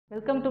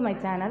Welcome to my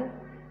channel.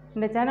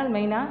 இந்த channel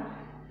மெயினாக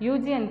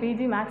UG and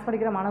PG maths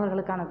படிக்கிற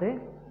மாணவர்களுக்கானது.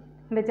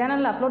 இந்த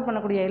சேனலில் அப்லோட்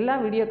பண்ணக்கூடிய எல்லா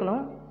வீடியோக்களும்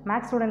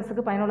மேக்ஸ்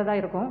ஸ்டூடெண்ட்ஸுக்கு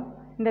பயனுள்ளதாக இருக்கும்.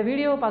 இந்த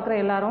வீடியோவை பார்க்குற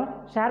எல்லாரும்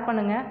ஷேர்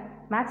பண்ணுங்கள்.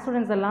 மேக்ஸ்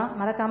ஸ்டூடெண்ட்ஸ் எல்லாம்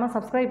மறக்காமல்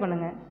சப்ஸ்கிரைப்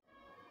பண்ணுங்கள்.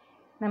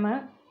 நம்ம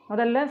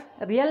முதல்ல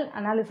real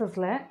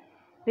அனாலிசிஸில்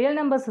real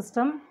number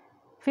system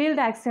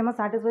field ஆக்சியமை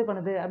satisfy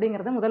பண்ணுது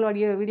அப்படிங்கிறத முதல்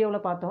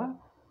வீடியோவில் பார்த்தோம்.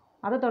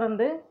 அதை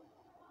தொடர்ந்து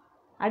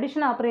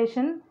அடிஷன்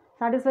ஆப்ரேஷன்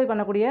சாட்டிஸ்ஃபை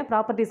பண்ணக்கூடிய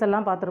ப்ராப்பர்ட்டிஸ்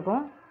எல்லாம்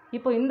பார்த்துருக்கோம்.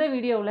 இப்போ இந்த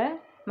வீடியோவில்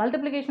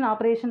மல்டிப்ளிகேஷன்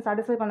ஆப்ரேஷன்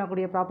சாட்டிஸ்ஃபை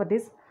பண்ணக்கூடிய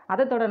ப்ராப்பர்ட்டிஸ்,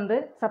 அதை தொடர்ந்து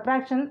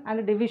சப்ராக்ஷன்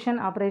அண்ட் டிவிஷன்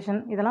ஆப்ரேஷன்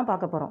இதெல்லாம்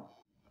பார்க்க போகிறோம்.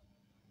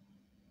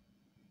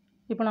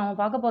 இப்போ நம்ம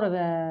பார்க்க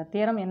போகிற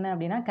தியரம் என்ன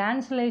அப்படின்னா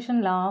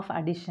கேன்சலேஷன் லா ஆஃப்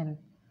அடிஷன்.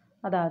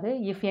 அதாவது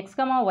if X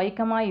comma Y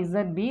comma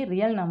Z B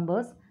real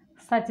numbers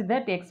such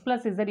that X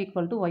plus Z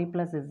equal to Y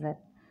plus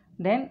Z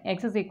then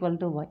X is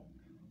equal to Y.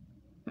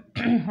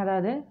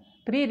 அதாவது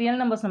 3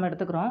 ரியல் நம்பர்ஸ் நம்ம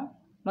எடுத்துக்கிறோம்.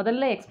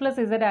 முதல்ல X plus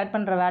Z add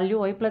பண்ணுற value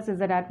Y plus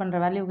Z add பண்ணுற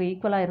வேல்யூக்கு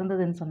ஈக்குவலாக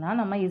இருந்ததுன்னு சொன்னால்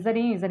நம்ம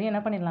இசடையும் என்ன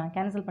பண்ணிடலாம்,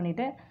 கேன்சல்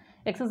பண்ணிவிட்டு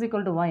X is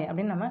equal to Y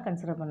அப்படின்னு நம்ம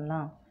கன்சிடர்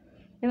பண்ணலாம்.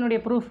 இதனுடைய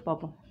ப்ரூஃப்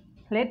பார்ப்போம்.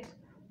 Let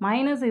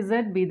minus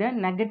Z be the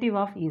negative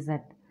of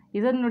Z.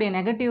 இசட்னுடைய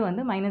negative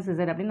வந்து மைனஸ்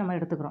இசட் அப்படின்னு நம்ம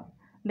எடுத்துக்கிறோம்.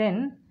 தென்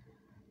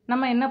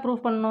நம்ம என்ன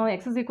ப்ரூஃப் பண்ணணும்,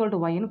 X is equal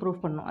to ஒய்னு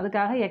proof பண்ணணும்.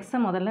 அதுக்காக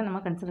எக்ஸை முதல்ல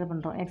நம்ம கன்சிடர்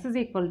பண்ணுறோம். X is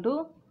equal to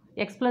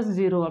X plus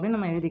 0 அப்படின்னு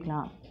நம்ம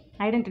எழுதிக்கலாம்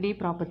ஐடென்டிட்டி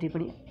ப்ராப்பர்ட்டி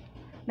படி.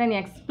 தென்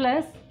எக்ஸ்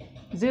ப்ளஸ்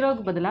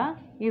 0க்கு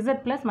பதிலாக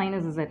இசட் ப்ளஸ்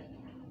மைனஸ் இசட்,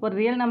 ஒரு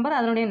ரியல் நம்பர்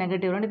அதனுடைய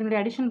நெகட்டிவ் ரெண்டுத்தினுடைய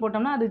அடிஷன்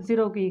போட்டோம்னா அது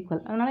 0க்கு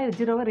ஈக்குவல். அதனால் இது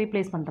 0வை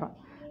ரீப்ளேஸ் பண்ணுறோம்.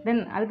 தென்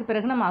அதுக்கு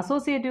பிறகு நம்ம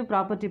அசோசியேட்டிவ்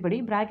ப்ராப்பர்ட்டி படி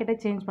ப்ராக்கெட்டை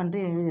சேஞ்ச் பண்ணிட்டு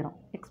எழுதுகிறோம்.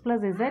 X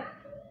plus Z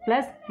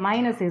plus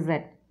minus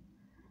Z.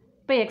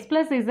 இப்போ எக்ஸ்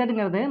ப்ளஸ்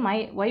இசட்ங்கிறது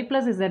ஒய்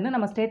ப்ளஸ் இசட்னு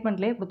நம்ம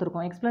ஸ்டேட்மெண்ட்லேயே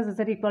கொடுத்துருக்கோம். X plus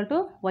Z equal to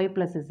Y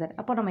plus Z.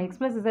 அப்போ நம்ம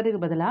எக்ஸ் ப்ளஸ்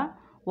இசட்டுக்கு பதிலாக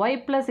ஒய்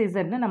ப்ளஸ்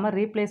இசட்னு நம்ம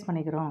ரீப்ளேஸ்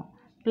பண்ணிக்கிறோம்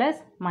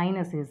ப்ளஸ்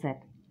மைனஸ்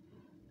இசட்.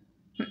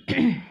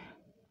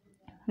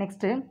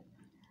 நெக்ஸ்ட்டு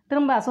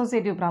திரும்ப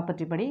அசோசியேட்டிவ்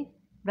ப்ராப்பர்ட்டி படி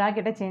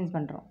ப்ராக்கெட்டை சேஞ்ச்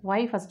பண்ணுறோம்.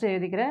 ஒய் ஃபஸ்ட்டு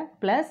எழுதிக்கிற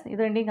ப்ளஸ் இது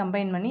ரெண்டையும்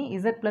கம்பைன் பண்ணி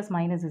இசட் ப்ளஸ்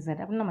மைனஸ்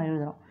இசட் அப்படின்னு நம்ம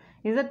எழுதுகிறோம்.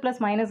 இசட் ப்ளஸ்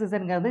மைனஸ்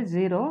இசட்ங்கிறது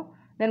 0,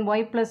 தென்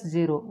ஒய் ப்ளஸ்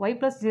 0. ஒய்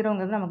ப்ளஸ்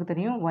 0ங்கிறது நமக்கு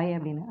தெரியும் ஒய்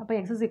அப்படின்னு. அப்போ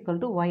X is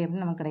equal to Y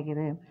அப்படின்னு நமக்கு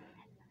கிடைக்கிது.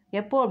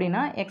 எப்போ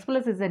அப்படின்னா X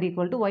plus Z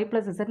equal to Y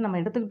plus Z நம்ம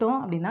எடுத்துக்கிட்டோம்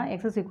அப்படின்னா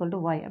X is equal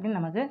to Y அப்படின்னு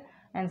நமக்கு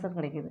ஆன்சர்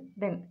கிடைக்கிது.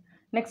 Then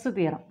next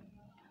theorem.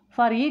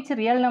 For each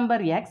real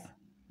number X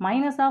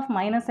minus of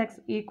minus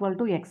X equal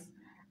to X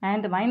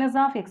and minus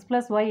of x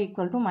plus y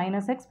equal to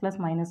minus x plus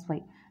minus y.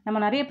 நம்ம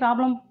நிறைய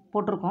problem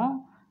போட்டிருக்கோம்.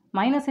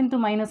 Minus into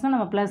மைனஸ்னால்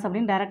நம்ம plus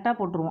அப்படின்னு டேரெக்டாக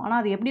போட்டுருவோம். ஆனால்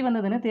அது எப்படி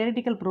வந்ததுன்னு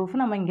தியரிட்டிக்கல் ப்ரூஃப்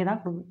நம்ம இங்கே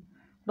தான்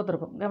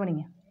கொடுத்துருக்கோம்.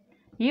 கவனிங்க.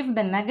 If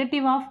the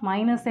negative of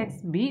minus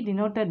X B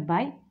denoted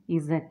by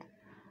Z.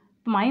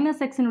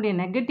 Minus எக்ஸினுடைய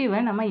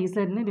நெகட்டிவை நம்ம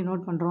இசட்னு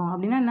டினோட் பண்ணுறோம்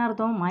அப்படின்னா என்ன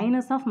அர்த்தம்,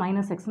 மைனஸ் ஆஃப்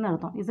மைனஸ் எக்ஸ்னு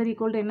அர்த்தம். இசட்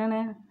ஈக்குவல் டு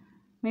என்னென்ன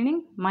மீனிங்,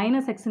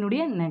 மைனஸ்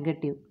எக்ஸினுடைய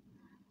நெகட்டிவ்,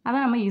 அதை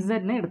நம்ம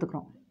இசட்னு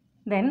எடுத்துக்கிறோம்.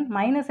 தென்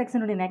மைனஸ்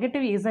எக்ஸினுடைய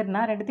நெகட்டிவ் இசட்னா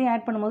ரெண்டுத்தையும்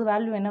ஆட் பண்ணும்போது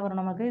வேல்யூ என்ன வரும்,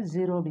 நமக்கு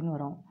 0 அப்படின்னு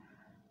வரும்.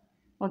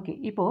 ஓகே,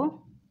 இப்போது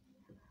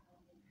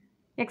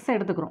எக்ஸை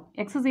எடுத்துக்கிறோம்.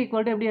 எக்ஸ் இஸ்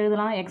ஈக்குவல் டு எப்படி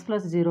எழுதலாம், எக்ஸ்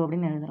ப்ளஸ் 0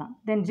 அப்படின்னு எழுதலாம்.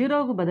 தென்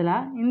 0க்கு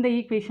பதிலாக இந்த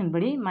ஈக்குவேஷன்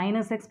படி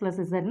மைனஸ் எக்ஸ் ப்ளஸ்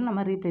இசட்னு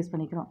நம்ம ரீப்ளேஸ்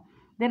பண்ணிக்கிறோம்.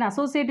 தென்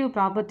அசோசியேட்டிவ்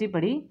ப்ராப்பர்ட்டி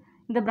படி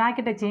இந்த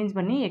ப்ராக்கெட்டை சேஞ்ச்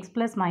பண்ணி X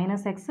plus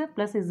minus X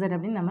plus Z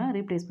அப்படின்னு நம்ம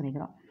ரீப்ளேஸ்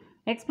பண்ணிக்கிறோம்.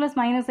 X plus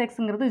minus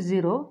எக்ஸுங்கிறது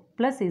 0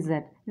 plus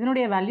Z,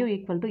 இதனுடைய வேல்யூ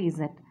ஈக்குவல் டு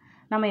இசட்.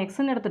 நம்ம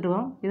எக்ஸ்ன்னு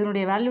எடுத்துகிட்டோம்,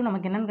 இதனுடைய வேல்யூ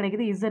நமக்கு என்னென்னு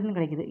கிடைக்குது, இசட்னு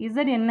கிடைக்குது.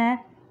 இசட் என்ன,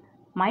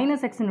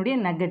 மைனஸ் எக்ஸினுடைய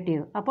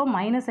நெகட்டிவ். அப்போ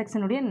மைனஸ்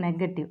எக்ஸினுடைய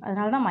நெகட்டிவ்,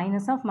 அதனால தான்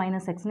மைனஸ் ஆஃப்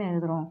மைனஸ் எக்ஸ்னு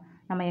எழுதுகிறோம்.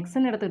 நம்ம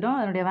எக்ஸ்ன்னு எடுத்துக்கிட்டோம்,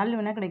 அதனுடைய வேல்யூ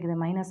என்ன கிடைக்குது,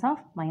 மைனஸ்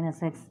ஆஃப் மைனஸ்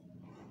எக்ஸ்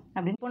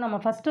அப்படின்னு. இப்போ நம்ம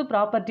ஃபஸ்ட்டு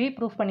ப்ராப்பர்ட்டி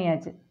ப்ரூஃப்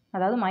பண்ணியாச்சு.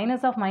 அதாவது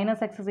minus of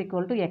minus X is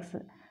equal to X.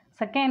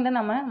 Second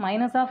நம்ம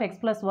minus of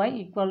X plus Y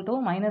equal to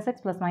minus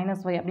X plus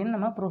minus Y அப்படின்னு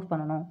நம்ம ப்ரூஃப்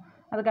பண்ணணும்.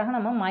 அதுக்காக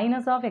நம்ம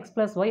minus of X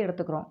plus Y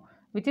எடுத்துக்கிறோம்,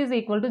 which is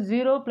equal to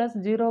 0 plus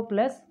 0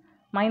 plus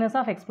minus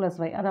of X plus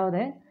Y.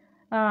 அதாவது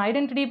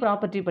identity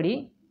property படி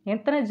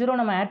எத்தனை 0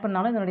 நம்ம ஆட்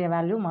பண்ணாலும் இதனுடைய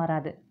வேல்யூ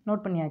மாறாது.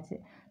 நோட் பண்ணியாச்சு.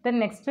 தென்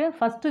நெக்ஸ்ட்டு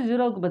ஃபஸ்ட்டு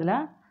 0க்கு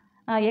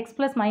பதிலாக எக்ஸ்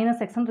ப்ளஸ்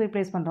மைனஸ் எக்ஸ்ன்னு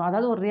ரீப்ளேஸ் பண்ணுறோம்.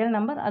 அதாவது ஒரு ரியல்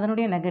நம்பர்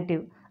அதனுடைய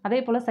நெகட்டிவ்.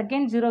 அதே போல்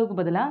செகண்ட் 0க்கு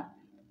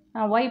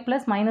பதிலாக ஒய்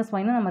ப்ளஸ் மைனஸ்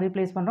ஒய்னு நம்ம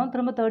ரீப்ளேஸ் பண்ணுறோம்.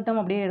 திரும்ப தேர்ட்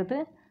டேர்ம் அப்படியே எடுத்து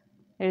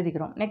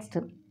எழுதிக்கிறோம்.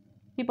 நெக்ஸ்ட்டு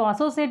இப்போ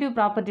அசோசியேட்டிவ்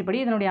ப்ராப்பர்ட்டி படி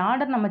இதனுடைய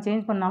ஆர்டர் நம்ம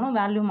சேஞ்ச் பண்ணாலும்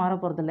வேல்யூ மாற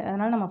போகிறதில்ல.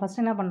 அதனால் நம்ம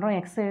ஃபஸ்ட் என்ன பண்ணுறோம்,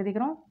 எக்ஸ்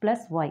எழுதிக்கிறோம்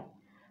plus Y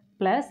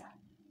plus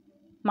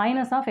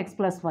minus of X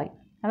plus Y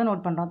அதை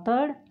நோட் பண்ணுறோம்.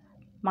 Third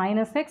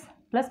minus X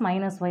plus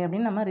minus Y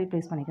அப்படின்னு நம்ம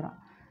ரீப்ளேஸ் பண்ணிக்கிறோம்.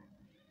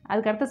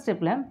 அதுக்கு அடுத்த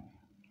ஸ்டெப்பில்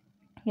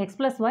X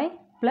plus Y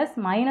plus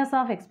minus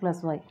of X plus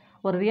Y,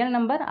 ஒரு ரியல்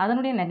நம்பர்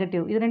அதனுடைய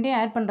நெகட்டிவ், இது ரெண்டையும்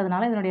ஆட்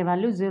பண்ணுறதுனால இதனுடைய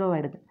வேல்யூ 0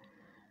 ஆகிடுது.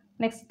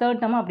 நெக்ஸ்ட்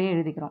தேர்ட் நம்ம அப்படியே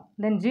எழுதிக்கிறோம்.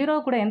 தென் 0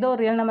 கூட எந்த ஒரு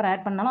ரியல் நம்பர்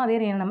ஆட் பண்ணாலும் அதே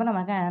ரியல் நம்பர்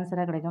நமக்கு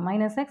ஆன்சராக கிடைக்கும்.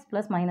 Minus X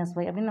plus minus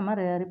Y அப்படின்னு நம்ம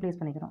ரீப்ளேஸ்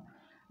பண்ணிக்கிறோம்.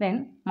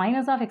 தென்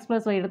minus of X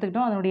plus Y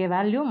எடுத்துக்கிட்டோம், அதனுடைய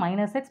value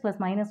minus X plus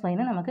minus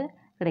ஒய்னு நமக்கு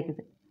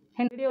கிடைக்குது.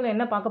 இந்த வீடியோவில்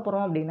என்ன பார்க்க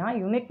போகிறோம் அப்படின்னா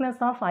uniqueness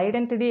of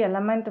identity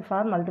element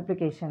for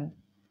multiplication.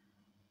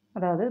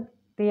 அதாவது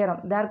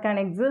theorem, there can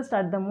exist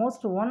at the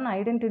most one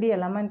identity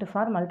element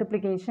for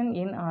multiplication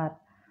in R.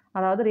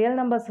 அதாவது ரியல்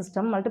நம்பர்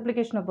சிஸ்டம்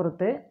மல்டிப்ளிகேஷனை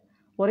பொறுத்து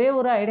ஒரே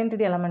ஒரு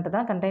ஐடென்டிட்டி எலமெண்ட்டு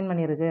தான் கண்டெயின்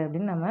பண்ணியிருக்கு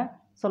அப்படின்னு நம்ம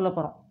சொல்ல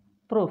போகிறோம்.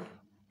 Proof.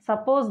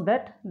 Suppose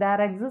that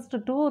there exist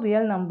two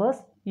real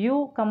numbers u,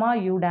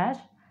 u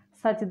dash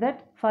such that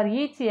for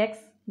each x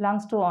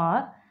belongs to R,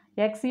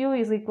 xu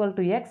is equal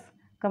to x,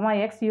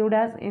 xu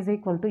dash is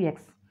equal to x.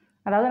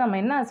 அதாவது நம்ம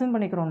என்ன assume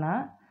பண்ணிக்கிறோம்னா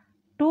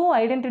two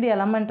identity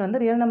element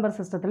வந்து real number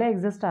சிஸ்டத்தில்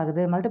exist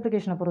ஆகுது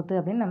மல்டிப்ளிகேஷனை பொறுத்து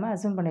அப்படின்னு நம்ம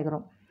assume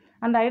பண்ணிக்கிறோம்.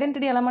 அந்த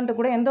ஐடென்டிட்டி எலமெண்ட்டு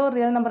கூட எந்த ஒரு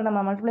ரியல் நம்பர்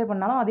நம்ம மல்டிப்ளை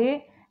பண்ணாலும் அதே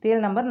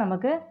ரியல் நம்பர்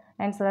நமக்கு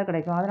ஆன்சராக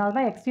கிடைக்கும். அதனால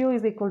தான் xu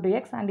is equal to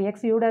x and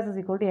xu dash is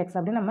equal to x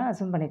அப்படின்னு நம்ம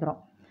அஸ்யூம் பண்ணிக்கிறோம்.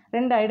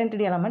 ரெண்டு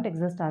ஐடென்டிட்டி எலமெண்ட்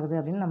எக்ஸிஸ்ட் ஆகுது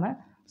அப்படின்னு நம்ம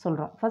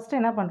சொல்கிறோம். ஃபஸ்ட்டு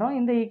என்ன பண்ணுறோம்,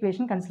 இந்த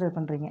ஈக்குவேஷன் கன்சிடர்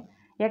பண்ணுறீங்க.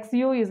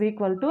 xu is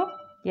equal to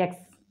x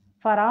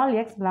for all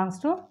x belongs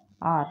to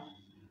R.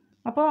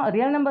 அப்போ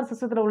ரியல் நம்பர்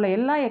சிஸ்டத்தில் உள்ள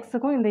எல்லா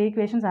எக்ஸுக்கும் இந்த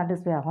ஈக்குவேஷன்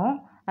சாட்டிஸ்ஃபை ஆகும்.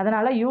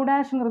 அதனால் u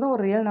டேஷ்ங்கிறது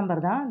ஒரு ரியல்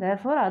நம்பர் தான்.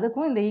 தேர்ஃபோர்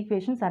அதுக்கும் இந்த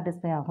ஈக்குவேஷன்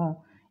சாட்டிஸ்ஃபை ஆகும்.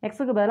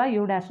 எக்ஸுக்கு பதிலாக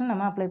u டேஷ்னு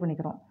நம்ம அப்ளை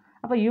பண்ணிக்கிறோம்.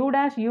 அப்போ u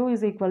dash u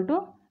is equal to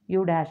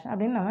u dash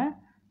அப்படின்னு நம்ம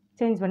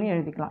சேஞ்ச் பண்ணி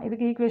எழுதிக்கலாம்.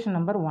 இதுக்கு equation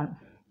number 1.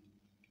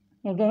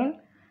 Again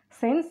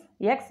since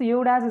x u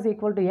dash is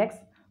equal to x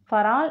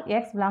for all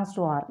x belongs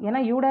to R. ஏன்னா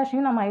u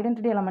டேஷையும் நம்ம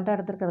identity எலமெண்ட்டாக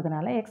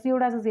எடுத்துருக்கிறதுனால x u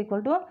dash is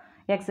equal to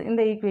x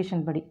இந்த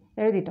equation படி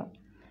எழுதிட்டோம்.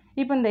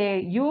 இப்போ இந்த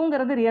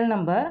யூங்கிறது ரியல்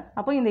நம்பர்.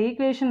 அப்போ இந்த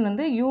ஈக்குவேஷன்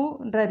வந்து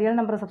யூன்ற ரியல்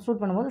நம்பரை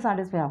சப்ஸ்டியூட் பண்ணும்போது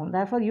சாட்டிஸ்ஃபை ஆகும்.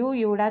 Therefore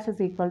u dash is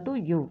equal to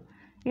u.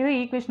 இது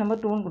ஈக்குவேஷன்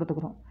நம்பர் 2ன்னு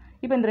கொடுத்துக்கிறோம்.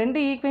 இப்போ இந்த ரெண்டு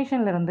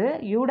ஈக்குவேஷன்லேருந்து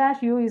u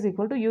dash u is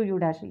equal to u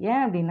dash.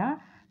 ஏன் அப்படின்னா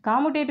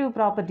காமுடேட்டிவ்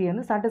ப்ராப்பர்ட்டி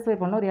வந்து சாட்டிஸ்ஃபை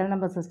பண்ணும் ரியல்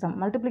நம்பர் சிஸ்டம்.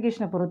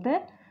 மல்டிப்ளிகேஷனை பொறுத்து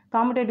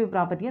காமுடேட்டிவ்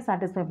ப்ராப்பர்ட்டியை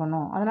சாட்டிஸ்ஃபை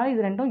பண்ணும். அதனால்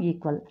இது ரெண்டும்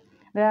ஈக்குவல்.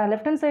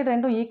 லெஃப்ட் ஹேண்ட் சைடு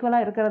ரெண்டும்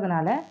ஈக்குவலாக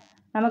இருக்கிறதுனால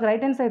நமக்கு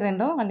ரைட் ஹேண்ட் சைடு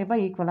ரெண்டும்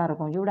கண்டிப்பாக ஈக்குவலாக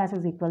இருக்கும். u dash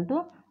is equal to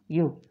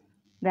u.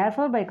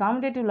 Therefore, by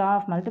commutative law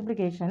of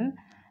multiplication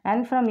and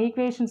from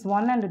equations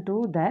 1 and 2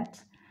 that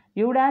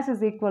u dash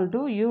is equal to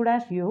u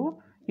dash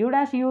u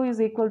dash u is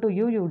equal to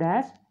u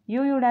dash,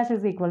 u dash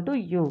is equal to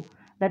u.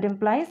 That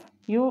implies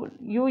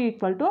u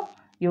equal to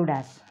u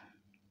dash.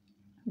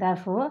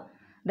 Therefore,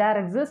 there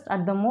exists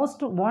at the most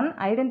one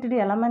identity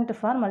element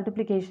for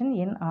multiplication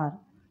in R.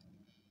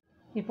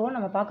 இப்போது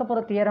நம்ம பார்க்க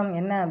போகிற theorem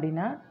என்ன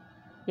அப்படின்னா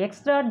x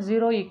dot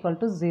 0 equal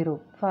to 0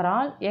 for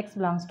all x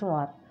belongs to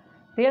R.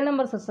 Real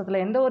number சிஸ்டத்தில்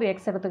எந்த ஒரு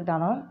X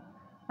எடுத்துக்கிட்டாலும்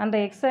அந்த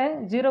எக்ஸை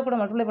 0 கூட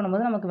மல்டிப்ளை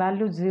பண்ணும்போது நமக்கு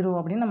வேல்யூ 0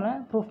 அப்படின்னு நம்ம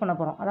ப்ரூஃப் பண்ண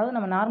போகிறோம். அதாவது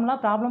நம்ம நார்மலாக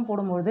ப்ராப்ளம்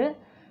போடும்போது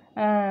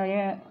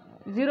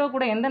 0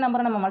 கூட எந்த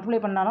நம்பரை நம்ம மல்டிப்ளை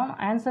பண்ணாலும்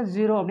ஆன்சர்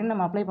 0 அப்படின்னு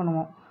நம்ம அப்ளை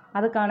பண்ணுவோம்.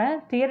 அதுக்கான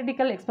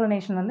தியரிட்டிக்கல்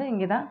எக்ஸ்ப்ளனேஷன் வந்து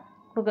இங்கே தான்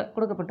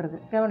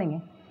கொடுக்கப்பட்டிருக்கு. கவனிங்க.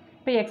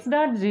 இப்போ x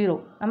டாட் 0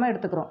 நம்ம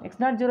எடுத்துக்கிறோம். x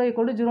டாட் 0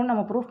 ஈக்குவல் டு 0ன்னு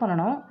நம்ம ப்ரூஃப்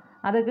பண்ணணும்.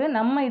 அதுக்கு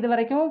நம்ம இது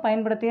வரைக்கும்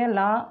பயன்படுத்திய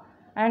லா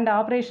அண்ட்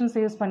ஆப்ரேஷன்ஸ்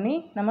யூஸ் பண்ணி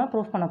நம்ம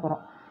ப்ரூஃப் பண்ண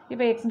போகிறோம்.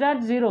 இப்போ x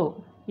dot 0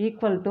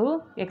 equal to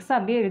X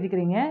அப்படியே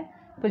எழுதிக்கிறீங்க.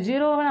 இப்போ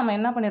 0வை நம்ம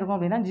என்ன பண்ணியிருக்கோம்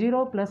அப்படின்னா 0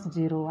 +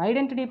 0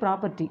 ஐடென்டிட்டி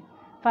ப்ராப்பர்ட்டி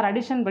ஃபார்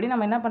அடிஷன் படி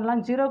நம்ம என்ன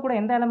பண்ணலாம், 0 கூட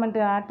எந்த எலமெண்ட்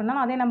ஆட்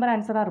பண்ணாலும் அதே நம்பர்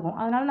ஆன்சராக இருக்கும்.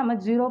 அதனால் நம்ம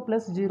 0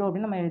 + 0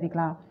 அப்படின்னு நம்ம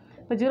எழுதிக்கலாம்.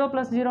 இப்போ 0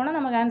 + 0னா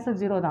நமக்கு ஆன்சர்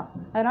 0 தான்.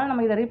 அதனால்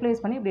நம்ம இதை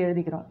ரீப்ளேஸ் பண்ணி இப்படி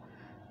எழுதிக்கிறோம்.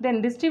 தென்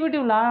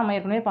டிஸ்ட்ரிபியூட்டிவ் லா நம்ம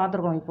ஏற்கனவே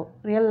பார்த்துருக்கோம்.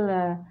 இப்போது ரியல்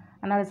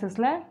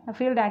அனாலிசிஸில்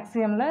ஃபீல்டு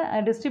ஆக்சியமில்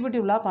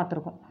டிஸ்ட்ரிபியூட்டிவ் லா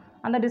பார்த்துருக்கோம்.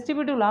 அந்த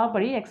டிஸ்ட்ரிபியூட்டிவ் லா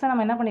படி எக்ஸை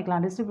நம்ம என்ன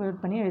பண்ணிக்கலாம், டிஸ்ட்ரிபியூட்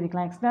பண்ணி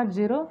எழுதிக்கலாம். x டாட்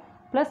 0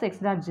 + x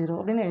டாட் 0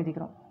 அப்படின்னு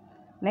எழுதிக்கிறோம்.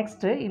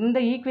 நெக்ஸ்ட்டு இந்த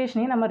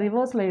ஈக்குவேஷனையும் நம்ம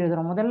ரிவர்ஸில்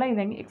எழுதுகிறோம். முதல்ல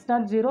இந்த x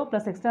dot 0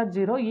 + x dot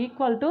 0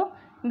 equal to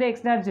இந்த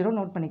x டாட் 0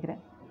 நோட் பண்ணிக்கிறேன்.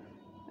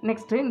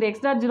 நெக்ஸ்ட்டு இந்த x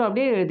டாட் 0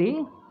 அப்படியே எழுதி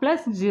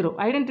 +0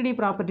 ஐடென்டிட்டி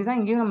ப்ராப்பர்ட்டி தான்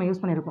இங்கேயும் நம்ம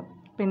யூஸ் பண்ணியிருக்கோம்.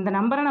 இப்போ இந்த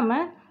நம்பரை நம்ம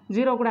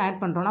 0 கூட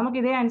ஆட் பண்ணுறோம். நமக்கு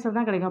இதே ஆன்சர்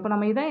தான் கிடைக்கும். அப்போ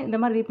நம்ம இதை இந்த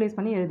மாதிரி ரீப்ளேஸ்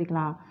பண்ணி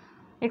எழுதிக்கலாம்.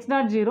 x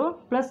டாட் 0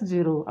 +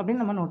 0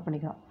 அப்படின்னு நம்ம நோட்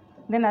பண்ணிக்கிறோம்.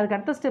 தென் அதுக்கு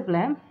அடுத்த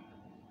ஸ்டெப்பில்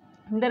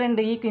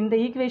இந்த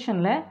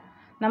ஈக்குவேஷனில்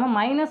நம்ம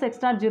 -x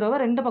டாட் 0வை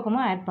ரெண்டு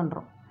பக்கமும் ஆட்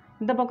பண்ணுறோம்.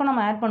 இந்த பக்கம்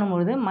நம்ம ஆட்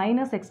பண்ணும்பொழுது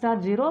 -x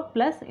டாட் 0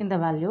 ப்ளஸ் இந்த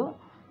value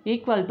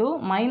equal to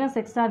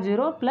 -x dot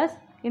 0 plus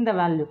இந்த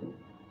வேல்யூ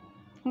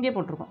இங்கே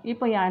போட்டிருக்கோம்.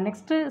 இப்போ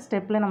நெக்ஸ்ட்டு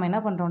ஸ்டெப்பில் நம்ம என்ன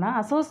பண்ணுறோம்னா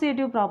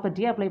அசோசியேட்டிவ்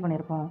ப்ராப்பர்ட்டியை அப்ளை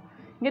பண்ணியிருக்கோம்.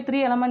 இங்கே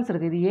 3 எலமெண்ட்ஸ்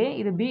இருக்குது. இது A,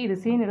 இது B, இது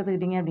Cன்னு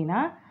எடுத்துக்கிட்டிங்க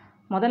அப்படின்னா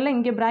முதல்ல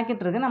இங்கே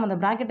ப்ராக்கெட் இருக்குது. நம்ம அந்த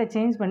ப்ராக்கெட்டை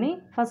சேஞ்ச் பண்ணி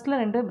ஃபஸ்ட்டில்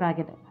 2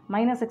 bracket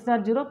 -x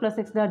dot 0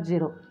 + x dot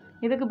 0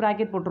 இதுக்கு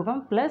ப்ராக்கெட்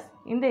போட்டிருக்கோம். ப்ளஸ்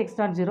இந்த x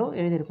டாட் 0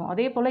 எழுதியிருக்கோம்.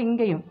 அதே போல்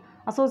இங்கேயும்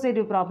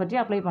அசோசியேட்டிவ் ப்ராப்பர்ட்டி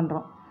அப்ளை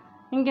பண்ணுறோம்.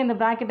 இங்கே இந்த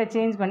ப்ராக்கெட்டை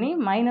சேஞ்ச் பண்ணி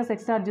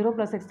 -x dot 0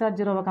 + x dot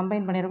 0வை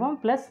combine பண்ணியிருக்கோம்.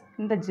 ப்ளஸ்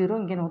இந்த 0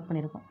 இங்கே நோட்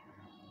பண்ணியிருக்கோம்.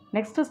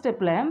 நெக்ஸ்ட்டு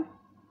ஸ்டெப்பில்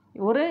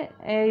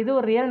இது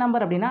ஒரு ரியல்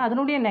நம்பர் அப்படின்னா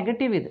அதனுடைய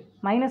நெகட்டிவ் இது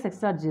 -x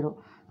டாட் 0.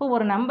 இப்போ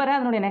ஒரு நம்பரை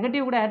அதனுடைய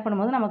நெகட்டிவ் கூட ஆட்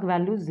பண்ணும்போது நமக்கு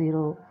வேல்யூ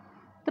 0.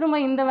 திரும்ப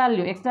இந்த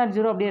வேல்யூ x டாட்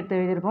 0 அப்படியே எடுத்து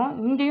எழுதியிருக்கோம்.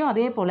 இங்கேயும்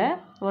அதே போல்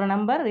ஒரு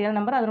நம்பர் ரியல்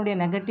நம்பர் அதனுடைய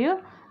நெகட்டிவ்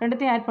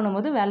ரெண்டுத்தையும் ஆட்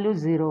பண்ணும்போது வேல்யூ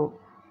 0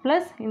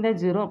 ப்ளஸ் இந்த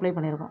 0 அப்ளை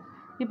பண்ணியிருக்கோம்.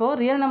 இப்போது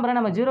ரியல் நம்பரை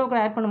நம்ம 0 கூட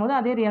ஆட் பண்ணும்போது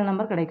அதே ரியல்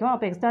நம்பர் கிடைக்கும்.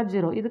 அப்போ x டாட்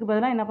 0 இதுக்கு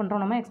பதிலாக என்ன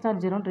பண்ணுறோம், நம்ம x டாட்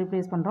 0ன்னு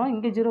ரீப்ளேஸ் பண்ணுறோம்.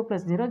 இங்கே 0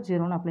 + 0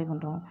 0ன்னு அப்ளை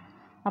பண்ணுறோம்.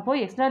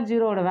 அப்போது x டாட்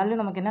 0வோட வேல்யூ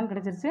நமக்கு என்னென்னு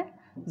கிடச்சிருச்சு,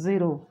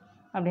 0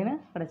 அப்படின்னு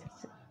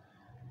கிடச்சிருச்சு.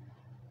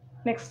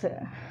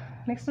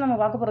 நெக்ஸ்ட் நம்ம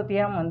பார்க்க போகிற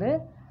தியரம் வந்து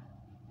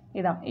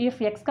இதான்.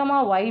 If x,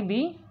 y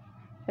be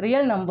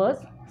real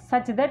numbers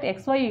such that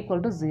xy equal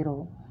to 0.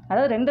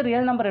 அதாவது 2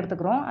 ரியல் நம்பர்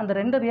எடுத்துக்கிறோம். அந்த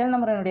 2 ரியல்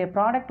நம்பருடைய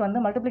ப்ராடக்ட் வந்து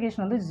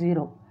மல்டிப்ளிகேஷன் வந்து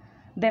 0.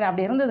 தென்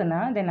அப்படி இருந்ததுன்னா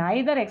தென்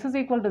either x is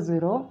equal to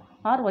 0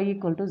 or y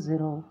equal to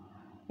 0.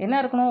 என்ன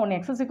இருக்கணும், ஒன்று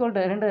X is equal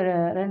to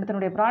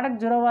ரெண்டுத்தினுடைய product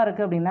ஜீரோவாக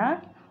இருக்குது அப்படின்னா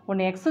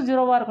ஒன்று எக்ஸ்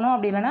ஜீரோவாக இருக்கணும்,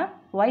 அப்படி இல்லைனா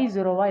ஒய்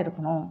ஜீரோவாக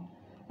இருக்கணும்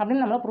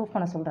அப்படின்னு நம்மளை ப்ரூஃப்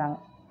பண்ண சொல்கிறாங்க.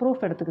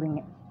 ப்ரூஃப்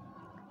எடுத்துக்கிறீங்க.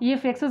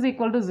 If X is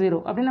equal to 0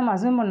 அப்படின்னு நம்ம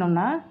அஸ்யூம்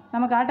பண்ணோம்னா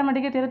நமக்கு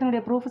ஆட்டோமேட்டிக்காக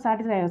தேர்த்தினுடைய ப்ரூஃப்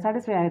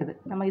சாட்டிஸ்ஃபை ஆகிடுது.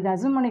 நம்ம இதை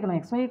அஸ்யூம் பண்ணிக்கணும்.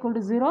 எக்ஸ் ஒய் ஈக்குவல்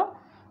டு 0,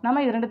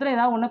 நம்ம இது ரெண்டுத்தில்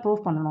ஏதாவது ஒன்று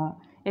ப்ரூஃப் பண்ணணும்.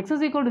 எக்ஸ்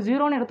இஸ் ஈக்குவல் டு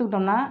 0ன்னு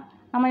எடுத்துக்கிட்டோம்னா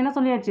நம்ம என்ன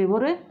சொல்லியாச்சு,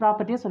 ஒரு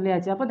ப்ராப்பர்ட்டியை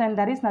சொல்லியாச்சு. அப்போ தென்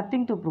there is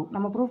nothing to prove.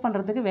 நம்ம ப்ரூஃப்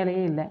பண்ணுறதுக்கு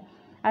வேலையே இல்லை.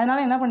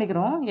 அதனால் என்ன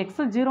பண்ணிக்கிறோம்,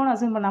 எக்ஸ் 0ன்னு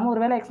அஸ்யூம் பண்ணாமல் ஒரு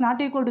வேளை எக்ஸ்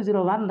நாட் ஈக்குவல் டு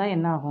 0வாக இருந்தால்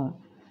என்ன ஆகும்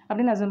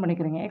அப்படின்னு அஸ்யூம்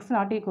பண்ணிக்கிறீங்க. X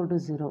not equal to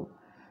 0.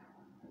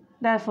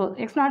 therefore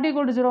X not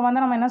equal to 0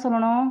 வந்தால் நம்ம என்ன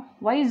சொல்லணும்,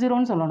 ஒய்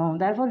 0ன்னு சொல்லணும்.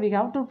 therefore we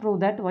have to prove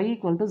that y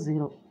equal to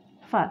 0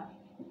 for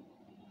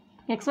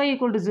xy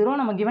equal to 0.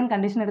 நம்ம given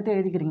condition எடுத்து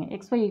எழுதிக்கிறீங்க.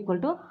 xy equal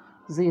to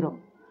 0.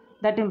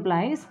 that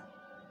implies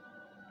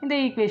இந்த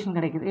equation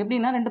கிடைக்குது.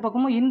 எப்படின்னா ரெண்டு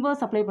பக்கமும்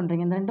இன்வர்ஸ் அப்ளை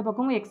பண்ணுறீங்க. இந்த ரெண்டு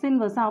பக்கமும் எக்ஸ்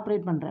இன்வர்ஸாக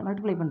ஆப்ரேட் பண்ணுறேன்,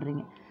 மல்டிப்ளை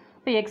பண்ணுறீங்க.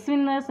 இப்போ X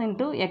inverse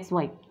into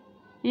XY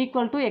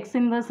equal to X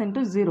inverse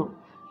into 0.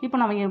 இப்போ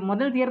நம்ம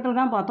முதல் தியரத்தில்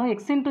தான் பார்த்தோம்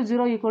எக்ஸ் இன்ட்டு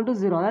 0 ஈக்குவல் டு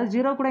 0. அதாவது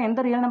 0 கூட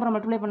எந்த ரியல் நம்பரை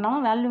மல்டிப்ளை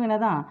பண்ணாலும் வேல்யூ என்ன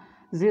தான்,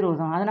 0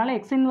 தான். அதனால்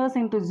எக்ஸ் இன்வர்ஸ்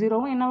இன்ட்டு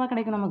 0வும் என்னவா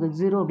கிடைக்கும், நமக்கு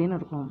 0 அப்படின்னு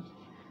இருக்கும்.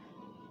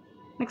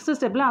 நெக்ஸ்ட்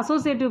ஸ்டெப்பில்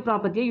அசோசியேட்டிவ்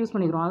ப்ராப்பர்ட்டியை யூஸ்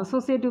பண்ணிக்கிறோம்.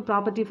 Associative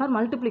property for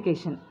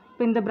multiplication.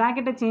 இப்போ இந்த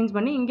ப்ராக்கெட்டை சேஞ்ச்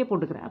பண்ணி இங்கே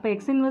போட்டுக்கிறேன். அப்போ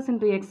X inverse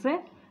into X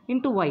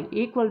into Y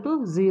equal to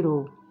 0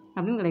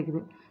 அப்படின்னு கிடைக்குது.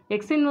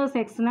 எக்ஸ் இன்வர்ஸ்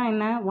எக்ஸ்னால்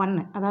என்ன, 1.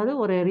 அதாவது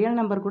ஒரு ரியல்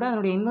நம்பர் கூட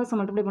அதனுடைய இன்வர்ஸை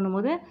மல்டிப்ளை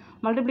பண்ணும்போது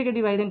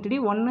மல்டிப்ளிகேட்டிவ் ஐடென்டிட்டி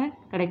 1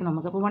 கிடைக்கும்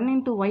நமக்கு. அப்போ 1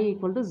 into Y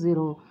equal to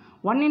 0.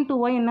 1 into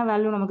Y என்ன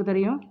வேல்யூ நமக்கு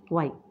தெரியும்,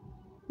 Y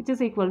which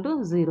is equal to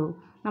 0.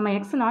 நம்ம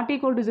எக்ஸ் நாட்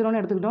ஈக்குவல் டு 0ன்னு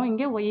எடுத்துக்கிட்டோம்,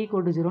 இங்கே ஒய்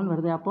ஈக்குவல் டு 0ன்னு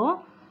வருது. அப்போது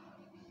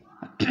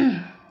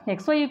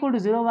xy ஈக்குவல்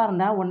டு 0வாக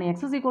இருந்தால் ஒன்று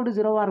எக்ஸ் இஸ் ஈக்குவல் டு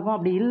 0வாக இருக்கும்,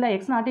 அப்படி இல்லை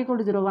எக்ஸ் நாட்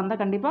ஈக்குவல் டு 0வாக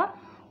இருந்தால் கண்டிப்பாக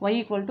ஒய்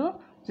ஈக்குவல் டு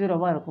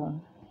 0வாக இருக்கும்.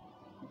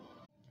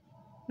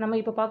 நம்ம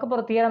இப்போ பார்க்க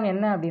போகிற தியரம்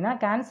என்ன அப்படின்னா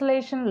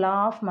கேன்சலேஷன் லா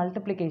ஆஃப்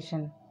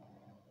மல்டிப்ளிகேஷன்.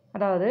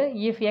 அதாவது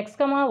if X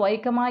comma Y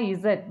comma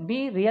Z B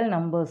real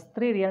numbers,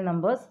 3 real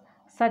numbers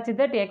such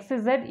that X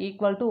Z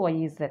equal to Y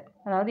Z.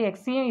 அதாவது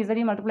எக்ஸையும்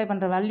இசடையும் மல்டிப்ளை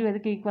பண்ணுற வேல்யூ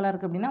எதுக்கு ஈக்குவலாக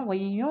இருக்குது அப்படின்னா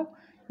ஒய்யையும்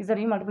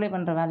இசடையும் மல்டிப்ளை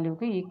பண்ணுற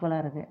வேல்யூக்கு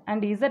ஈக்குவலாக இருக்குது.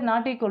 And Z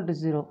not equal to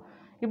 0.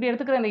 இப்படி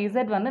எடுத்துக்கிற இந்த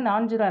இசட் வந்து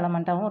நான் ஜீரோ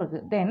எலமெண்ட்டாகவும்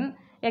இருக்குது. தென்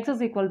X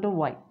is equal to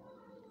Y.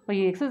 இப்போ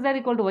X is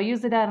equal to Y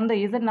இசடாக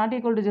இருந்தால் இசட் நாட்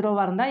ஈக்குவல் டு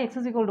 0வாக இருந்தால் எக்ஸ்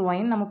இஸ் ஈக்குவல் டு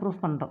ஒய்ன்னு நம்ம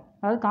ப்ரூஃப் பண்ணுறோம்.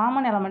 அதாவது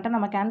காமன் எலமெண்ட்டை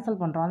நம்ம கேன்சல்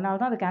பண்ணுறோம். அதனால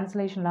தான் அது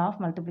கேன்சலேஷன் லா ஆஃப்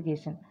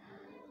மல்டிப்ளிகேஷன்.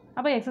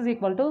 அப்போ X is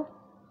equal to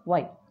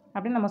Y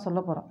அப்படின்னு நம்ம சொல்ல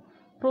போகிறோம்.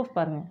 ப்ரூஃப்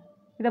பாருங்கள்.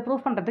 இதை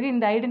ப்ரூஃப் பண்ணுறதுக்கு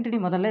இந்த ஐடென்டிட்டி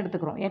முதல்ல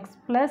எடுத்துக்கிறோம். X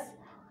plus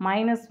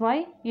minus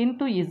Y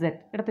into Z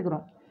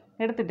எடுத்துக்கிறோம்.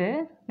 எடுத்துகிட்டு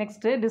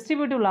நெக்ஸ்ட்டு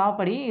டிஸ்ட்ரிபியூட்டிவ் லா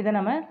படி இதை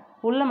நம்ம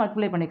உள்ளே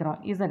மல்டிப்ளை பண்ணிக்கிறோம்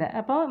இசட்டை.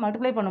 அப்போ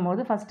மல்டிப்ளை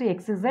பண்ணும்போது first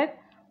X Z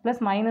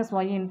plus minus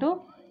Y into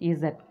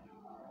Z.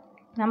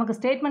 நமக்கு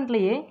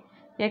ஸ்டேட்மெண்ட்லேயே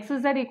X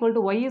Z equal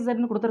to Y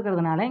இசட்னு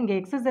கொடுத்துருக்கிறதுனால இங்கே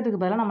எக்ஸ் இசட்டுக்கு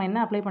பதிலாக நம்ம என்ன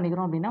அப்ளை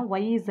பண்ணிக்கிறோம் அப்படின்னா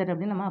ஒய் இசட்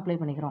அப்படின்னு நம்ம அப்ளை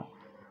பண்ணிக்கிறோம்.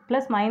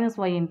 Plus minus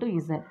Y into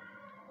Z.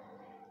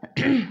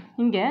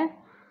 இங்கே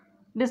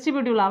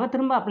டிஸ்ட்ரிபியூட்டிவ் லாவை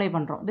திரும்ப அப்ளை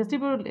பண்ணுறோம்.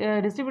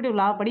 டிஸ்ட்ரிபியூட்டிவ்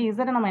லா படி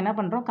இசட்டை நம்ம என்ன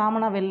பண்ணுறோம்,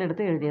 காமனாக வெளில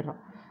எடுத்து எழுதிடுறோம்.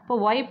 இப்போ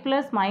Y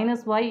plus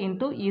minus Y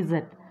into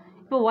Z.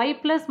 இப்போ ஒய்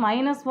ப்ளஸ்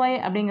மைனஸ் ஒய்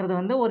அப்படிங்கிறது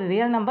வந்து ஒரு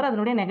ரியல் நம்பர்,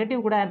 அதனுடைய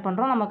நெகட்டிவ் கூட ஆட்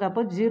பண்ணுறோம். நமக்கு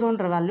அப்போ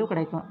 0ன்ற வேல்யூ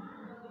கிடைக்கும்.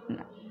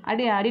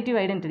 Additive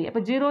identity.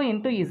 அப்போ 0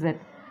 இன்ட்டு இசட்.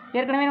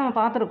 ஏற்கனவே நம்ம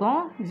பார்த்துருக்கோம்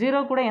 0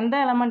 கூட எந்த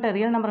எலமெண்ட்டை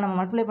ரியல் நம்பர் நம்ம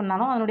மல்டிப்ளை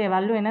பண்ணாலும் அதனுடைய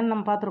வேல்யூ என்னென்னு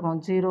நம்ம பார்த்துருக்கோம்,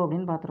 0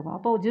 அப்படின்னு பார்த்துருக்கோம்.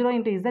 அப்போ 0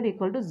 இன்ட்டு இசட்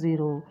ஈக்குவல் டு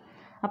 0.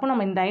 அப்போ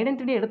நம்ம இந்த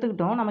ஐடென்டிட்டி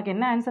எடுத்துக்கிட்டோம். நமக்கு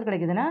என்ன ஆன்சர்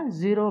கிடைக்குதுன்னா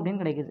 0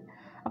 அப்படின்னு கிடைக்குது.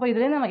 அப்போ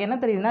இதுலேருந்து நமக்கு என்ன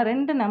தெரியுதுன்னா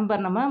 2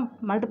 நம்பர் நம்ம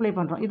மல்டிப்ளை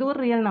பண்ணுறோம். இது ஒரு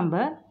ரியல்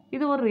நம்பர்,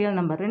 இது ஒரு ரியல்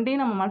நம்பர்.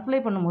 ரெண்டையும் நம்ம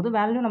மல்டிப்ளை பண்ணும்போது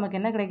வேல்யூ நமக்கு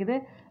என்ன கிடைக்குது,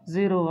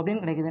 0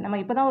 அப்படின்னு கிடைக்குது. நம்ம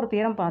இப்போ தான் ஒரு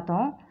தியரம்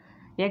பார்த்தோம்.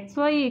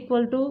 xy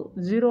ஈக்குவல் டு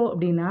 0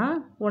 அப்படின்னா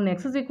ஒன்று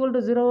எக்ஸ் இஸ் ஈக்குவல்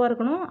டு 0வாக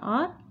இருக்கணும்,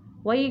 ஆர்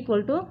ஒய்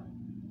ஈக்குவல் டு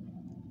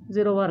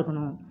 0வாக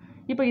இருக்கணும்.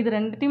 இப்போ இது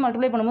ரெண்டுத்தையும்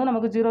மல்டிப்ளை பண்ணும்போது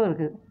நமக்கு 0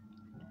 இருக்குது.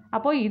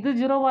 அப்போது இது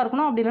 0வாக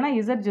இருக்கணும், அப்படி இல்லைனா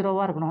இசட்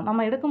 0வாக இருக்கணும்.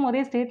 நம்ம எடுக்கும்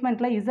போதே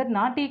ஸ்டேட்மெண்ட்டில் இசட்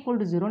நாட்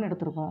ஈக்குவல் டு 0ன்னு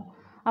எடுத்திருக்கோம்.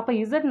 அப்போ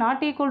இசட்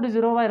நாட் ஈக்குவல் டு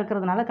 0வாக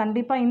இருக்கிறதுனால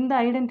கண்டிப்பாக இந்த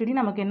ஐடென்டிட்டி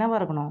நமக்கு என்னவாக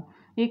இருக்கணும்,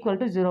 ஈக்குவல்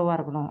டு 0வாக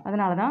இருக்கணும்.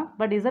 அதனால தான்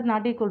but Z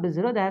not equal to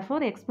 0,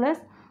 therefore X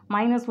plus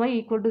minus Y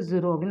equal to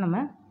 0 அப்படின்னு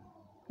நம்ம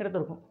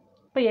எடுத்திருக்கோம்.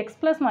 இப்போ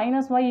X plus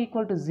minus Y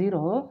equal to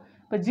 0.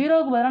 இப்போ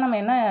 0க்கு பதிலாக நம்ம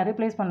என்ன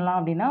ரீப்ளேஸ் பண்ணலாம்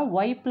அப்படின்னா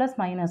Y plus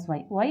minus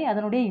Y, Y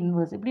அதனுடைய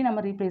இன்வர்ஸ் இப்படி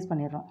நம்ம ரீப்ளேஸ்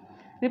பண்ணிடுறோம்.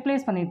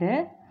 ரீப்ளேஸ் பண்ணிவிட்டு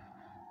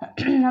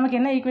நமக்கு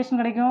என்ன ஈக்குவேஷன்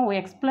கிடைக்கும்,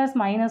 X plus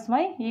minus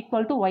Y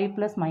equal to Y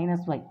plus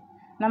minus Y.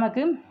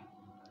 நமக்கு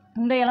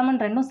இந்த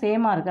எலமெண்ட் ரெண்டும்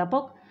சேமாக இருக்குது.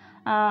 அப்போது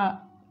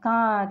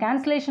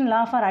கேன்சலேஷன்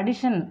லா ஃபார்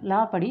அடிஷன் லா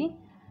படி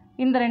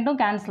இந்த ரெண்டும்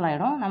கேன்சல்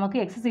ஆகிடும். நமக்கு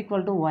X is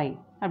equal to Y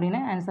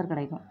அப்படின்னு ஆன்சர்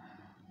கிடைக்கும்.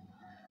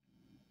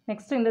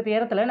 நெக்ஸ்ட் இந்த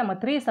தியரத்தில் நம்ம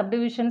 3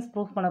 சப்டிவிஷன்ஸ்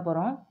ப்ரூஃப் பண்ண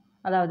போகிறோம்.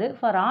 அதாவது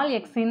for all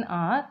X in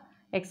R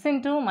X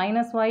into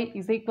minus Y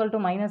is equal to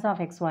minus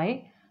of X Y,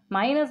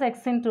 minus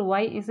X into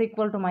Y is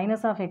equal to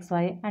minus of X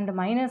Y, and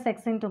minus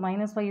X into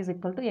minus Y is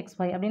equal to X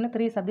Y அப்படின்னு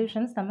 3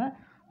 subdivisions நம்ம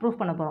proof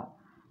பண்ண போகிறோம்.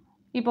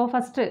 இப்போது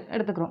first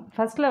எடுத்துக்கிறோம்.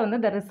 ஃபஸ்ட்டில் வந்து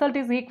the result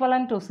is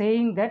ஈக்குவலன் to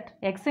saying that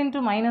X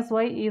into minus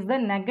Y is the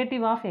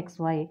negative of X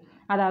Y.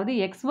 அதாவது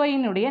X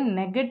ஒய்னுடைய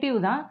negative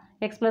தான்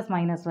எக்ஸ் ப்ளஸ்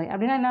மைனஸ் ஒய்.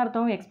 அப்படின்னா என்ன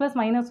அர்த்தம், எக்ஸ் ப்ளஸ்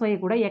மைனஸ் ஒய்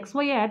கூட எக்ஸ்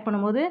ஒய்யை ஆட்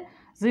பண்ணும்போது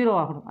 0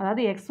 ஆகணும்.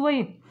 அதாவது எக்ஸ் ஒய்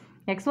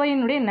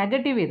xyனுடைய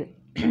நெகட்டிவ் இது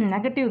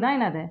நெகட்டிவ் தான்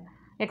என்னது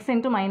x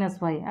into minus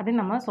y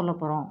அப்படின்னு நம்ம சொல்ல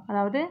போகிறோம்.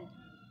 அதாவது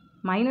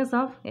மைனஸ்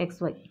ஆஃப்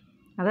xy,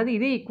 அதாவது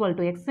இது equal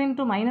to x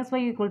into minus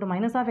y equal to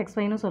minus of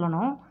xyன்னு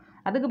சொல்லணும்.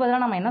 அதுக்கு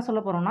பதிலாக நம்ம என்ன சொல்ல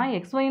போகிறோம்னா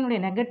xyனுடைய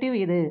நெகட்டிவ்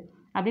இது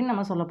அப்படின்னு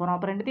நம்ம சொல்ல போகிறோம்.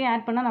 அப்போ ரெண்டுத்தையும்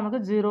ஆட் பண்ணால் நமக்கு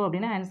 0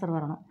 அப்படின்னு ஆன்சர்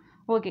வரணும்.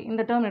 ஓகே,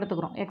 இந்த டேர்ம்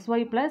எடுத்துக்கிறோம்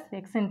xy plus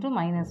x into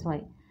minus y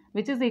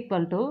which is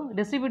equal to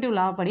distributive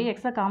லா படி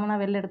எக்ஸை காமனாக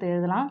வெளில எடுத்து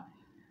எழுதலாம்.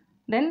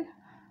 தென்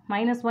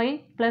மைனஸ் ஒய்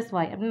ப்ளஸ்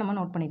ஒய் அப்படின்னு நம்ம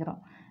நோட் பண்ணிக்கிறோம்.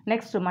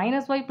 நெக்ஸ்ட்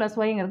மைனஸ் ஒய் ப்ளஸ்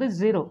ஒய்ங்கிறது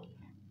 0,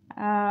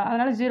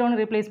 அதனால் 0ன்னு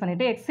ரீப்ளேஸ்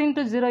பண்ணிவிட்டு x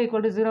into 0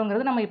 ஈக்குவல் டு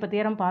 0ங்கிறது நம்ம இப்போ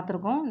தியரம்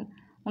பார்த்துருக்கோம்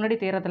முன்னாடி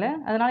தியரத்தில்.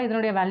 அதனால்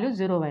இதனுடைய வேல்யூ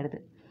 0 ஆகிடுது.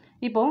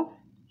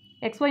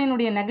 இப்போது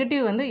xyனுடைய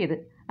நெகட்டிவ் வந்து இது,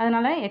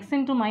 அதனால் x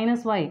into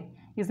minus y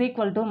is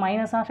equal to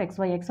minus of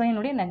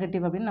xyனுடைய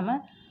negative அப்படின்னு நம்ம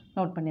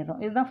நோட் பண்ணிடுறோம்.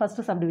 இதுதான்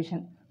ஃபஸ்ட்டு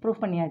சப்டிவிஷன்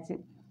ப்ரூஃப் பண்ணியாச்சு.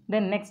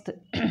 Then next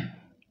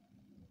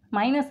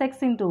minus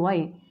X into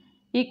Y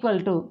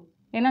equal to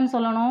என்னன்னு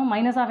சொல்லணும்,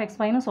 மைனஸ் ஆஃப்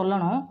xyன்னு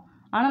சொல்லணும்.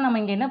 ஆனால் நம்ம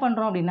இங்கே என்ன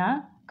பண்ணுறோம் அப்படின்னா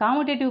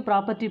காமுடேட்டிவ்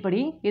ப்ராப்பர்ட்டி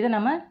படி இதை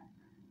நம்ம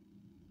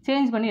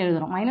சேஞ்ச் பண்ணி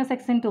எழுதுகிறோம். மைனஸ்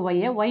எக்ஸ் இன்ட்டு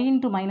ஒய்யை ஒய்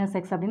இன்ட்டு மைனஸ்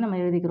எக்ஸ் அப்படின்னு நம்ம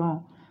எழுதிக்கிறோம்.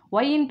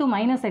 ஒய் இன்ட்டு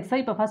மைனஸ் எக்ஸை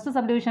இப்போ ஃபஸ்ட்டு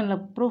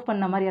சப்டிவிஷனில் ப்ரூஃப்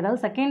பண்ண மாதிரி, அதாவது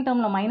செகண்ட்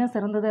டேர்மில் மைனஸ்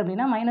இருந்தது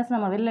அப்படின்னா மைனஸ்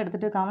நம்ம வெளில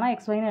எடுத்துகிட்டு காமனா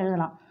xyன்னு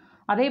எழுதலாம்.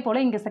 அதே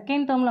போல் இங்கே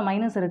செகண்ட் டேர்மில்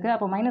மைனஸ் இருக்குது,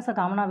 அப்போ மைனஸை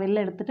காமனாக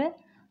வெளில எடுத்துகிட்டு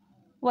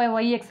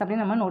ஒய்எக்ஸ்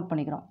அப்படின்னு நம்ம நோட்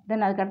பண்ணிக்கிறோம்.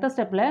 தென் அதுக்கு அடுத்த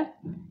ஸ்டெப்பில்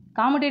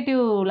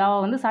காமுடேட்டிவ் லாவை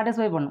வந்து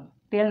சாட்டிஸ்ஃபை பண்ணும்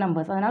ரியல்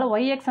நம்பர்ஸ். அதனால்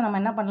ஒய்எக்ஸை நம்ம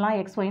என்ன பண்ணலாம்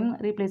xyன்னு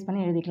ரீப்ளேஸ்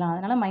பண்ணி எழுதிக்கலாம்.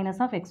 அதனால்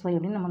மைனஸ் ஆஃப் xy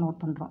அப்படின்னு நம்ம நோட்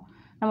பண்ணுறோம்.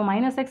 நம்ம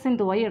மைனஸ் எக்ஸ்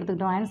இன்ட்டு ஒய்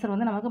எடுத்துக்கிட்டோம், ஆன்சர்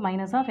வந்து நமக்கு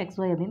மைனஸ் ஆஃப்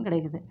xy அப்படின்னு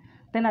கிடைக்குது.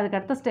 தென் அதுக்கு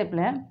அடுத்த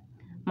ஸ்டெப்பில்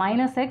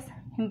minus X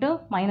into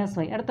minus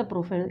Y அடுத்த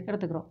ப்ரூஃப்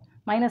எடுத்துக்கிறோம்.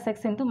 Minus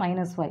X into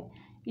minus Y.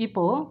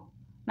 இப்போது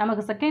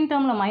நமக்கு செகண்ட்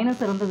டேர்மில்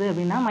மைனஸ் இருந்தது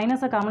அப்படின்னா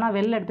மைனஸை காமனாக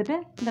வெளில எடுத்துகிட்டு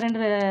இந்த ரெண்டு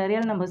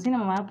ரியல் நம்பர்ஸையும்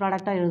நம்ம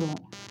ப்ராடக்டாக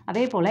எழுதுவோம்.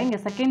 அதே போல் இங்கே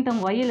செகண்ட் டேர்ம்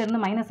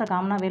ஒய்யிலேருந்து மைனஸை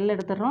காமனாக வெளில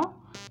எடுத்துடுறோம்,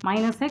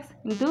 மைனஸ் எக்ஸ்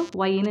இன்ட்டு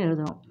ஒய்ன்னு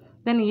எழுதுவோம்.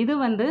 தென் இது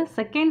வந்து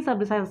செகண்ட்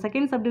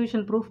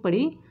சப்டிவிஷன் ப்ரூஃப்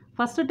படி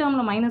ஃபஸ்ட்டு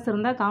டேர்மில் மைனஸ்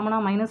இருந்தால்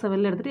காமனாக மைனஸை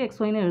வெளில எடுத்துகிட்டு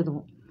xyன்னு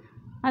எழுதுவோம்.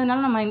 அதனால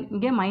நம்ம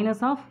இங்கே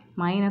மைனஸ் ஆஃப்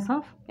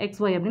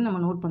xy அப்படின்னு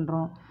நம்ம நோட்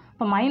பண்ணுறோம்.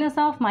 இப்போ மைனஸ்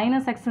ஆஃப்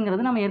மைனஸ்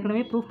எக்ஸுங்கிறது நம்ம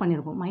ஏற்கனவே ப்ரூஃப்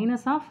பண்ணியிருக்கோம்.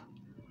 மைனஸ் ஆஃப்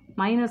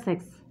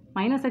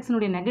மைனஸ்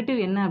எக்ஸினுடைய நெகட்டிவ்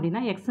என்ன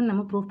அப்படின்னா எக்ஸ்ன்னு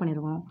நம்ம ப்ரூஃப்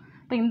பண்ணியிருக்கோம்.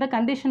 இப்போ இந்த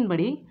கண்டிஷன்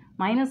படி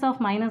minus of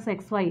minus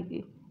xy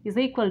is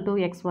equal to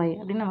xy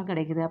அப்படின்னு நமக்கு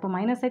கிடைக்குது. அப்போ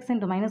minus X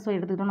into minus Y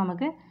எடுத்துக்கிட்டோம்,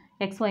 நமக்கு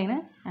xyன்னு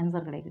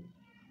ஆன்சர் கிடைக்குது.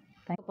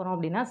 போகிறோம்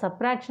அப்படின்னா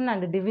subtraction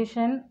and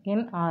division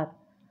in R.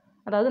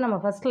 அதாவது நம்ம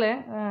ஃபஸ்ட்டில்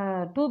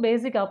 2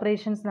 பேசிக்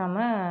ஆப்ரேஷன்ஸ்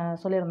நம்ம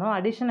சொல்லியிருந்தோம்,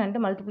 அடிஷன் அண்ட்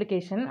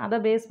மல்டிப்ளிகேஷன். அதை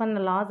பேஸ்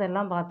பண்ண லாஸ்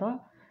எல்லாம் பார்த்தோம்.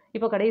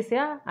 இப்போ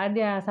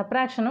கடைசியாக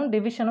சப்ராக்ஷனும்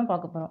டிவிஷனும்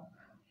பார்க்க போகிறோம்.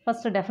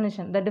 First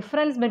definition, the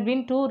difference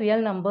between 2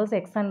 real numbers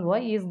x and y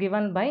is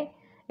given by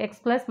x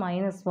plus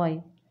minus y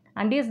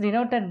and is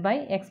denoted by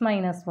x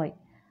minus y.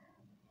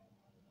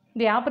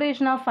 The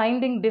operation of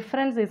finding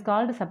difference is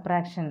called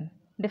subtraction.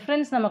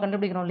 Difference நம்ம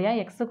கண்டுபிடிக்கிறோம் இல்லையா,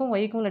 எக்ஸுக்கும்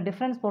ஒய்க்கும் உள்ள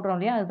difference போடுறோம்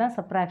இல்லையா, அதுதான்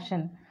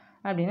subtraction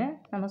அப்படின்னு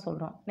நம்ம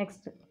சொல்கிறோம்.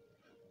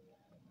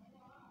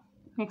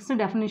 Next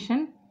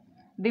definition,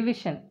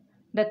 division,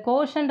 the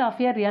quotient of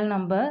a real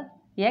number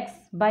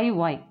X by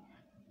Y.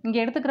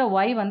 இங்கே எடுத்துக்கிற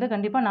ஒய் வந்து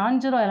கண்டிப்பாக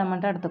நான்-ஜீரோ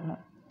எலமெண்ட்டாக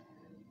எடுத்துக்கணும்.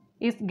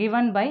 Is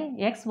given by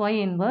X Y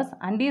inverse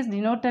and is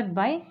denoted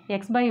by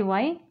X by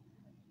Y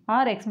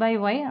R X by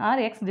Y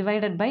R X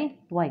divided by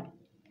Y.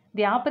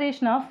 The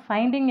operation of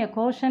finding a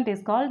quotient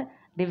is called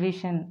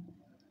division.